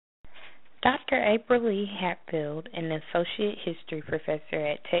Dr. April Lee Hatfield, an associate history professor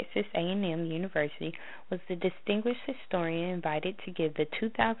at Texas A&M University, was the distinguished historian invited to give the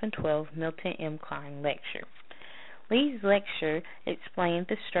 2012 Milton M. Klein lecture. Lee's lecture explained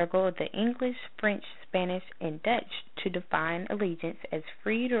the struggle of the English, French, Spanish, and Dutch to define allegiance as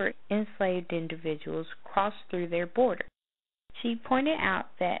freed or enslaved individuals crossed through their border. She pointed out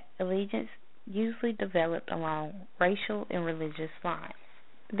that allegiance usually developed along racial and religious lines.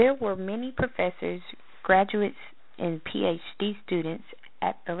 There were many professors, graduates, and PhD students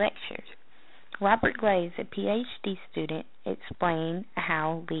at the lectures. Robert Glaze, a PhD student, explained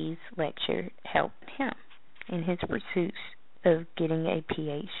how Lee's lecture helped him in his pursuit of getting a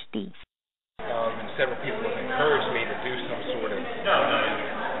PhD. And several people have encouraged me to do some sort of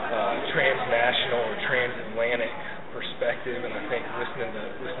transnational or transatlantic perspective, and I think listening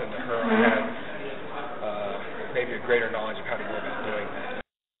to her, I have maybe a greater knowledge of how to go about doing that.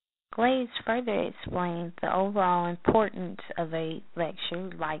 Glaze further explained the overall importance of a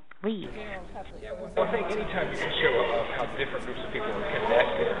lecture like Lee's. Well, I think anytime you can show how different groups of people are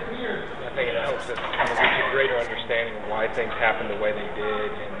connected, I think it helps us kind of reach a greater understanding of why things happened the way they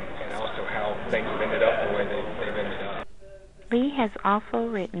did, and also how things have ended up the way they've ended up. Lee has also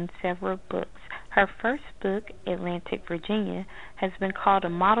written several books. Her first book, Atlantic Virginia, has been called a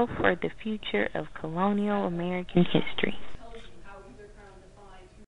model for the future of colonial American history.